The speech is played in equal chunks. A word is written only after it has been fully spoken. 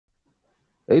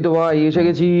এই তো ভাই এসে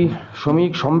গেছি।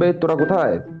 শ্রমিক সম্বেত, তোরা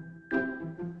কোথায়?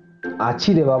 আছি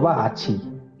রে বাবা, আছি।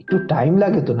 একটু টাইম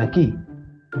লাগে তো নাকি?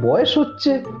 বয়স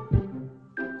হচ্ছে।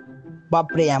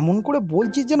 বাপরে, এমন করে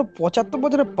বলছিস যেন 75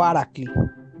 বছরে পা রাখলি।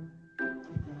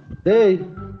 এই,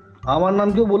 আমার নাম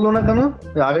কেউ বললো না কেন?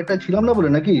 আগেরটা ছিলাম না বলে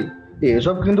নাকি?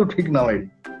 এসব কিন্তু ঠিক না ভাই।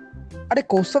 আরে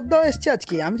কৌস্তব দাও এসছে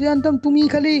আজকে, আমি তো জানতাম তুমি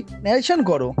খালি ন্যারেশন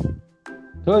করো।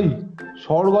 ওই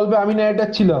শর্ট গল্পে আমি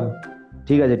ন্যারেটার ছিলাম।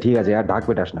 ঠিক আছে ঠিক আছে, আর ডাক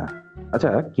পেটাস না। আচ্ছা,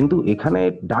 কিন্তু এখানে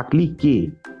ডাকলি কে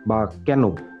বা কেন?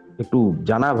 একটু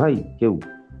জানা ভাই কেউ।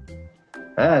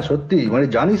 হ্যাঁ সত্যি, মানে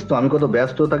জানিস তো আমি কত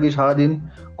ব্যস্ত থাকি সারাদিন।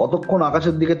 কতক্ষণ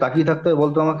আকাশের দিকে তাকিয়ে থাকতে হয়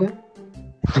বলতো আমাকে?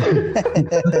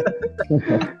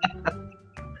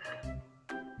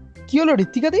 কি হলো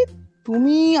ঋত্বিকা দি,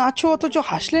 তুমি আছো অথচ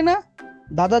হাসলে না?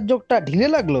 দাদার জোকটা ঢিলে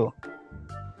লাগলো?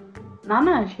 না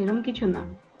না, সেরম কিছু না।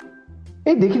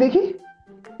 এই দেখি দেখি,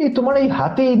 এই তোমার এই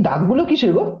হাতে এই দাগগুলো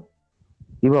কিসের গো?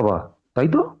 এ বাবা, তাই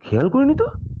তো খেয়াল করিনি তো।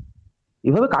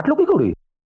 এভাবে কাটলো কি করে?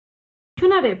 কিছু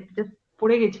না রে, জাস্ট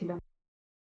পড়ে গেছিলাম।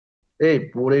 এই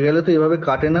পড়ে গেলে তো এভাবে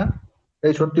কাটে না।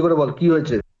 এই সত্যি করে বল, কি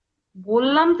হয়েছে?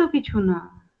 বললাম তো কিছু না।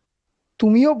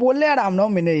 তুমিও বললে আর আমরাও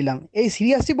মেনে নিলাম, এই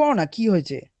সিরিয়াসলি বলো না কি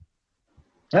হয়েছে।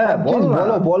 হ্যাঁ বল প্লিজ না।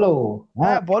 বলো বলো।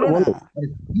 হ্যাঁ হ্যাঁ বলো বলো না। বলো। আরে,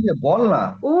 কি রে, বল না।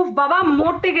 উফ বাবা,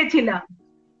 মরতে গেছিলাম।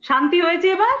 শান্তি হয়েছে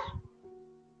এবার?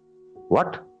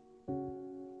 হোয়াট?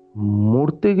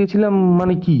 মরতে গেছিলাম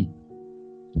মানে কি?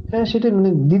 হ্যাঁ সেটা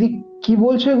মানে দিদি, কি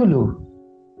বলছো এগুলো?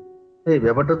 এই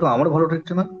ব্যাপারটা তো আমার ভালো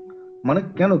ঠেকছে না। মানে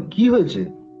কেন, কি হয়েছে?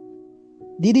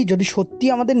 দিদি, যদি সত্যি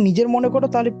আমাদের নিজের মনে করো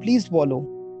তাহলে প্লিজ বলো।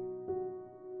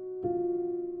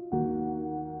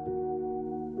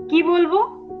 কি বলবো?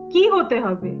 কি হতে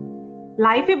হবে?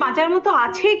 লাইফে বাঁচার মতো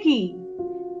আছে কি?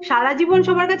 সারা জীবন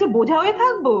সবার কাছে বোঝা হয়ে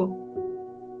থাকবো?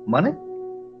 মানে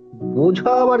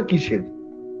বোঝা আবার কিসের?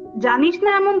 জানিস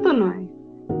না এমন তো নয়।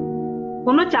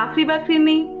 কোনো চাকরি বাকরি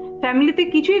নেই, ফ্যামিলিতে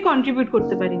কিছুই কন্ট্রিবিউট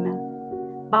করতে পারি না।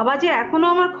 বাবা যে এখনো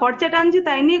আমার খরচা টানছে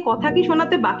তাই নিয়ে কথা কি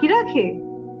শোনাতে বাকি রাখে?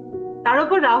 তার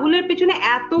উপর রাহুলের পেছনে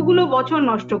এতগুলো বছর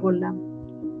নষ্ট করলাম,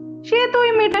 সে তো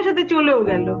ওই মেয়েটার সাথে চলেও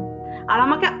গেল। আর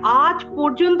আমাকে আজ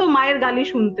পর্যন্ত মায়ের গালি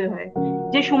শুনতে হয়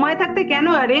যে সময় থাকতে কেন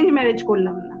অ্যারেঞ্জ ম্যারেজ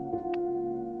করলাম না।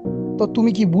 তো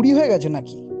তুমি কি বুড়ি হয়ে গেছো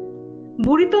নাকি?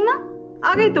 বুড়ি তো না,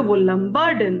 আগেই তো বললাম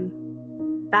বার্ডেন।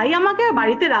 তাই আমাকে আর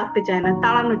বাড়িতে রাখতে চায় না,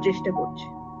 তাড়ানোর চেষ্টা করছে।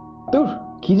 তোর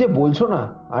কি যে বলছো না,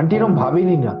 আন্টি এরকম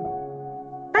ভাবেনি না।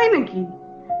 তাই নাকি?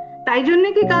 তাই জন্য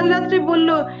কি কাল রাত্রে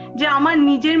বললো যে আমার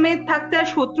নিজের মেয়ে থাকতে আর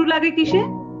শত্রু লাগে কিসে?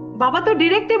 বাবা তো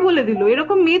ডিরেক্টই বলে দিল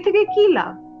এরকম মেয়ে থেকে কি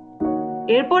লাভ।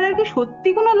 এরপর আর কি সত্যি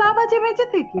কোনো লাভ আছে বেঁচে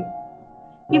থেকে?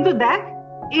 কিন্তু দেখ,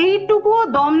 এইটুকুও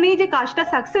দম নেই যে কাজটা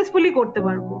সাকসেসফুলি করতে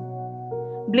পারবো।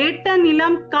 ব্লেডটা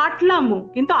নিলাম, কাটলামও,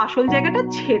 কিন্তু আসল জায়গাটা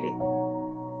ছেড়ে।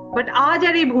 বাট আজ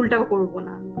আর এই ভুলটা করবো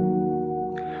না।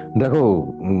 দেখো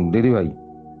দিদি ভাই,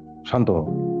 শান্ত হও।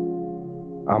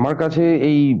 আমার কাছে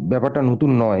এই ব্যাপারটা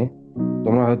নতুন নয়।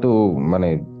 তোমরা হয়তো মানে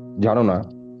জানো না।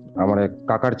 আমার এক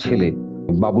কাকার ছেলে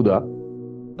বাবুদা,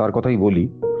 তার কথাই বলি।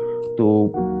 তো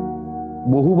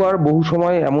বহুবার বহু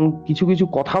সময় এমন কিছু কিছু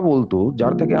কথা বলতো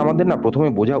যার থেকে আমাদের না প্রথমে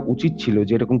বোঝা উচিত ছিল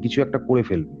যে এরকম কিছু একটা করে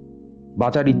ফেলবে।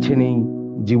 বাঁচার ইচ্ছে নেই,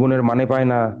 জীবনের মানে পায়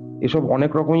না, এসব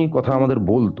অনেক রকমই কথা আমাদের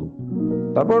বলতো।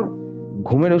 তারপর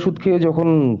ঘুমের ওষুধ খেয়ে যখন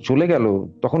চলে গেল,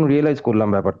 তখন রিয়েলাইজ করলাম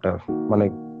ব্যাপারটা মানে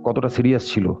কতটা সিরিয়াস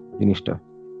ছিল জিনিসটা।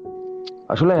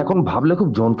 আসলে এখন ভাবলে খুব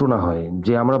যন্ত্রণা হয়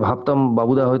যে আমরা ভাবতাম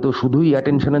বাবুদা হয়তো শুধুই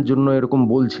অ্যাটেনশনের জন্য এরকম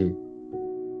বলছে।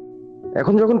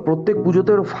 এখন যখন প্রত্যেক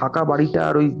পুজোতে ওর ফাঁকা বাড়িটা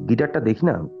আর ওই গিটারটা দেখি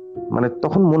না, মানে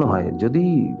তখন মনে হয় যদি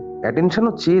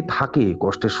অ্যাটেনশনও চেয়ে থাকে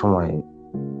কষ্টের সময়,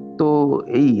 তো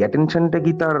এই অ্যাটেনশনটা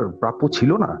কি তার প্রাপ্য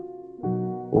ছিল না?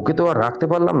 ওকে তো আর রাখতে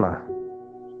পারলাম না।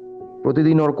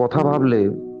 প্রতিদিন ওর কথা ভাবলে,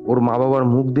 ওর মা বাবার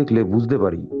মুখ দেখলে বুঝতে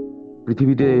পারি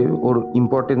পৃথিবীতে ওর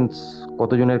ইম্পর্টেন্স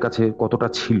কতজনের কাছে কতটা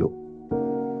ছিল।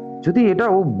 যদি এটা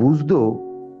ও বুঝতো,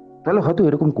 তাহলে হয়তো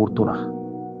এরকম করতো না।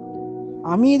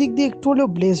 আমি এদিক দিয়ে একটু হলেও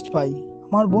ব্লেসড ভাই।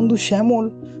 আমার বন্ধু শ্যামল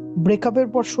ব্রেকআপের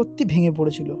পর সত্যি ভেঙে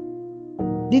পড়েছিল।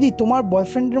 দিদি, তোমার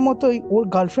বয়ফ্রেন্ডের মতোই ওর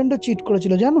গার্লফ্রেন্ডও চিট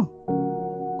করেছিল জানো।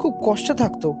 খুব কষ্টে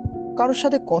থাকতো, কারোর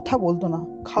সাথে কথা বলতো না,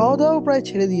 খাওয়া দাওয়াও প্রায়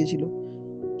ছেড়ে দিয়েছিল।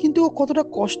 কিন্তু ও কতটা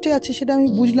কষ্টে আছে সেটা আমি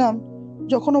বুঝলাম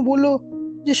যখন ও বললো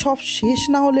যে সব শেষ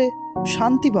না হলে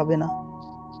শান্তি পাবে না।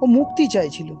 ও মুক্তি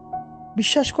চাইছিল।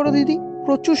 বিশ্বাস করো দিদি,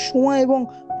 প্রচুর সময় এবং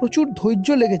প্রচুর ধৈর্য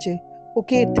লেগেছে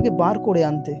ওকে এর থেকে বার করে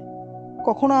আনতে।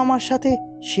 কখনো আমার সাথে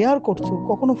শেয়ার করতো,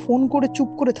 কখনো ফোন করে চুপ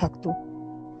করে থাকতো।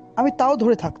 আমি তাও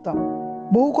ধরে থাকতাম।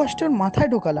 বহু কষ্টের মাথায়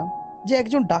ঢোকালাম যে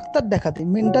একজন ডাক্তার দেখাতে,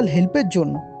 মেন্টাল হেল্পের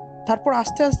জন্য। তারপর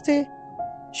আস্তে আস্তে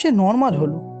সে নর্মাল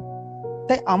হলো।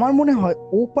 তাই আমার মনে হয়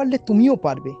ও পারলে তুমিও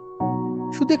পারবে,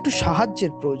 শুধু একটু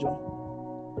সাহায্যের প্রয়োজন।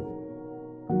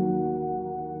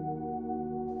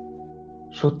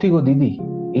 সত্যি গো দিদি,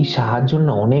 এই সাহায্যের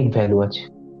না অনেক ভ্যালু আছে।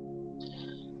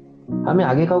 আমি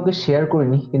আগে কাউকে শেয়ার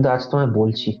করিনি, কিন্তু আজ তোমায়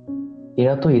বলছি।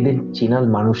 এরা তো এদের চেনার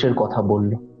মানুষের কথা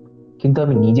বললো, কিন্তু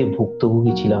আমি নিজে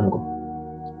ভুক্তভোগী ছিলাম গো।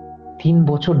 3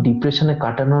 বছর ডিপ্রেশনে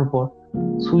কাটানোর পর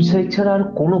সুইসাইড ছাড়া আর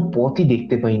কোনো পথই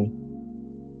দেখতে পাইনি,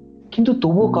 কিন্তু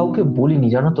তবুও কাউকে বলিনি,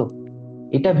 জানো তো,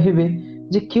 এটা ভেবে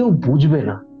যে কেউ বুঝবে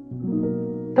না।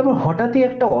 তারপর হঠাৎই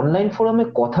একটা অনলাইন ফোরামে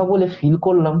কথা বলে ফিল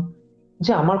করলাম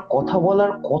যে আমার কথা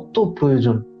বলার কত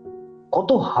প্রয়োজন, কত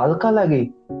হালকা লাগে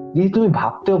দিদি, তুমি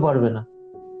ভাবতেও পারবে না।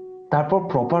 তারপর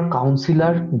প্রপার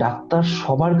কাউন্সিলর, ডাক্তার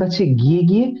সবার কাছে গিয়ে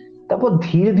গিয়ে তারপর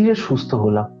ধীরে ধীরে সুস্থ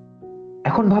হলাম।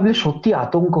 এখন ভাবলে সত্যি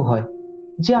আতঙ্ক হয়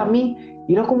যে আমি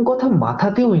এরকম কথা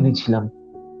মাথাতেও এনেছিলাম।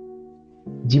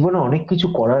 জীবনে অনেক কিছু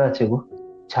করার আছে গো,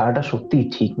 ছাড়াটা সত্যিই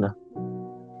ঠিক না।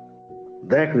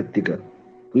 দেখ ঋত্বিকা,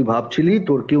 তুই ভাবছিলি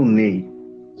তোর কেউ নেই,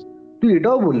 তুই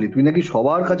এটাও বললি তুই নাকি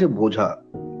সবার কাছে বোঝা।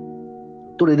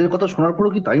 তোর এদের কথা শোনার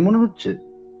পরও কি তাই মনে হচ্ছে?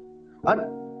 আর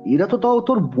এরা তো তাও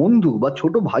তোর বন্ধু বা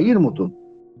ছোট ভাইয়ের মতন।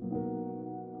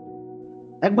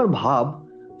 একবার ভাব,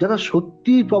 যারা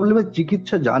সত্যি প্রবলেমের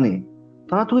চিকিৎসা জানে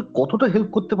তারা তোকে কতটা হেল্প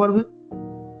করতে পারবে।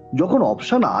 যখন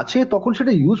অপশন আছে তখন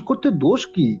সেটা ইউজ করতে দোষ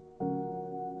কি?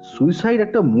 সুইসাইড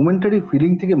একটা মোমেন্টারি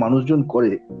ফিলিং থেকে মানুষজন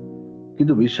করে,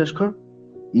 কিন্তু বিশ্বাস কর,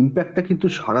 ইম্প্যাক্টটা কিন্তু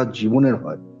সারা জীবনের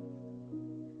হয়।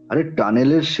 আরে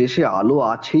টানেলের শেষে আলো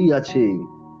আছেই আছে,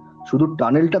 শুধু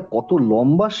টানেলটা কত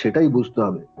লম্বা সেটাই বুঝতে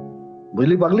হবে।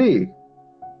 বুঝলি পাগলি?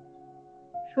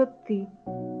 সত্যি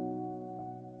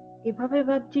এভাবে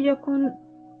ভাবছি যখন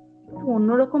একটু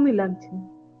অন্যরকমই লাগছে।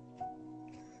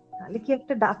 তাহলে কি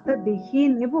একটা ডাক্তার দেখিয়ে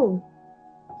নেব?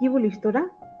 কি বলিস তোরা?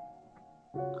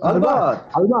 আলবাত।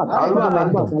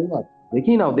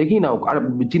 দেখি নাও, আর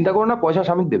চিন্তা করো না, পয়সা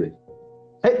স্বামী দেবে।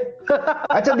 এই,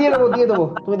 আচ্ছা দিয়ে দেবো,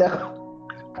 তুমি দেখো।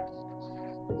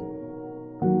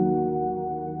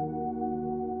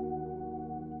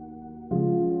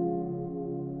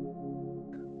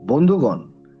 বন্ধুগণ,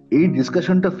 এই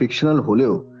ডিসকাশনটা ফিকশনাল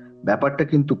হলেও ব্যাপারটা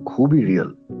কিন্তু খুবই রিয়েল।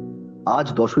 আজ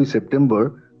 10ই সেপ্টেম্বর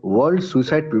ওয়ার্ল্ড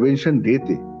সুইসাইড প্রিভেনশন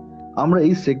ডেতে আমরা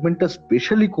এই সেগমেন্টটা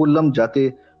স্পেশালি করলাম যাতে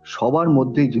সবার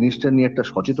মধ্যে এই জিনিসটা নিয়ে একটা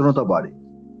সচেতনতা বাড়ে,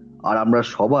 আর আমরা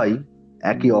সবাই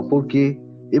একে অপরকে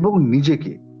এবং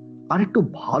নিজেকে আরেকটু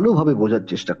ভালোভাবে বোঝার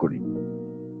চেষ্টা করি।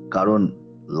 কারণ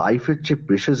লাইফের চেয়ে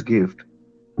প্রেশাস গিফট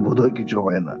বোধহয় কিছু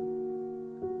হয় না।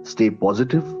 Stay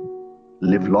positive,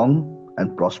 live long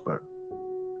and prosper.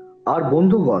 আর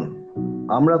বন্ধুগণ,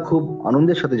 আমরা খুব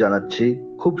আনন্দের সাথে জানাচ্ছি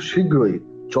খুব শীঘ্রই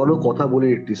চলো কথা বলি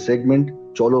একটি সেগমেন্ট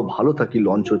চলো ভালো থাকি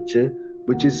লঞ্চ হচ্ছে,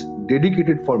 which is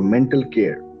dedicated for mental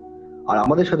care। আর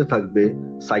আমাদের সাথে থাকবে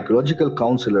সাইকোলজিক্যাল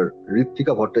কাউন্সিলর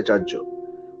ঋত্বিকা ভট্টাচার্য।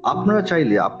 আপনারা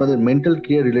চাইলে আপনাদের মেন্টাল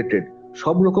কেয়ার রিলেটেড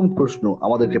সব রকম প্রশ্ন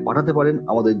আমাদেরকে পাঠাতে পারেন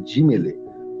আমাদের জিমেলে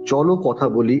চলো কথা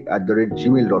বলি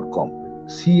 @gmail.com,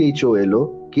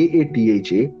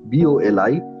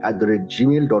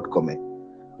 CHOLOKATHABOLI@gmail.com।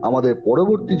 আমাদের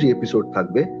পরবর্তী যে এপিসোড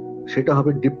থাকবে সেটা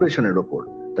হবে ডিপ্রেশনের ওপর,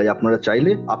 তাই আপনারা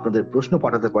চাইলে আপনাদের প্রশ্ন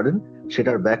পাঠাতে পারেন,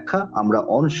 সেটার ব্যাখ্যা আমরা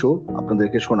অন শো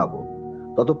আপনাদেরকে শোনাবো।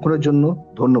 ততক্ষণের জন্য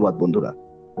ধন্যবাদ বন্ধুরা।